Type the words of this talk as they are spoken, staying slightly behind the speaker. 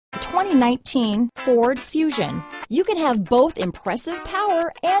2019 Ford Fusion. You can have both impressive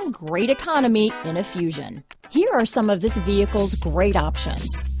power and great economy in a Fusion. Here are some of this vehicle's great options: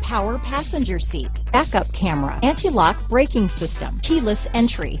 power passenger seat, backup camera, anti-lock braking system, keyless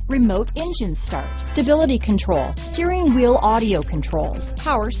entry, remote engine start, stability control, steering wheel audio controls,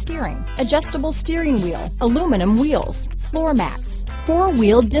 power steering, adjustable steering wheel, aluminum wheels, floor mats,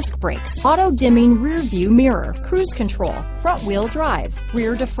 four-wheel disc brakes, auto-dimming rear-view mirror, cruise control, front-wheel drive,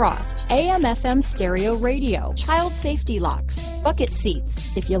 rear defrost, AM/FM stereo radio, child safety locks, bucket seats.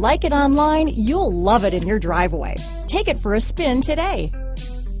 If you like it online, you'll love it in your driveway. Take it for a spin today.